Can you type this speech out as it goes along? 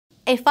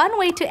a fun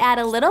way to add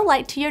a little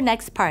light to your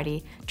next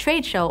party,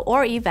 trade show,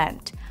 or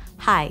event.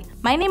 Hi,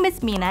 my name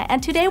is Mina,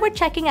 and today we're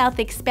checking out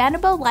the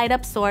Expandable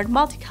Light-Up Sword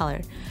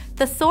Multicolor.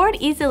 The sword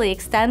easily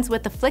extends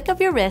with the flick of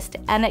your wrist,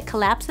 and it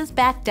collapses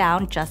back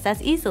down just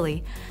as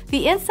easily.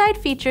 The inside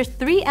features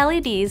 3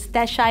 LEDs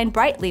that shine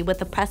brightly with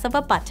the press of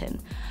a button.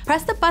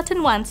 Press the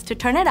button once to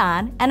turn it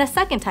on, and a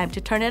second time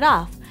to turn it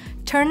off.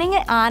 Turning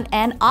it on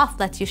and off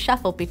lets you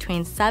shuffle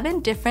between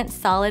 7 different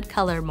solid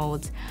color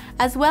modes,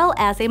 as well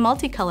as a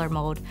multicolor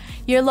mode.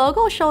 Your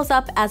logo shows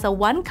up as a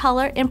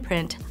 1-color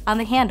imprint on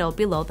the handle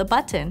below the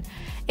button,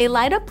 a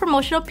light-up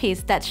promotional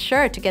piece that's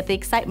sure to get the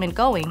excitement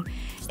going.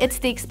 It's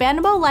the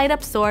Expandable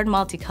Light-Up Sword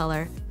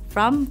Multicolor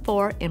from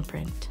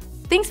 4imprint.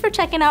 Thanks for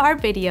checking out our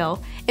video.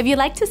 If you'd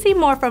like to see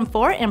more from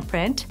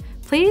 4imprint,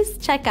 please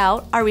check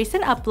out our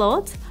recent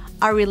uploads,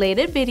 our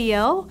related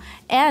video,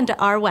 and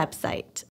our website.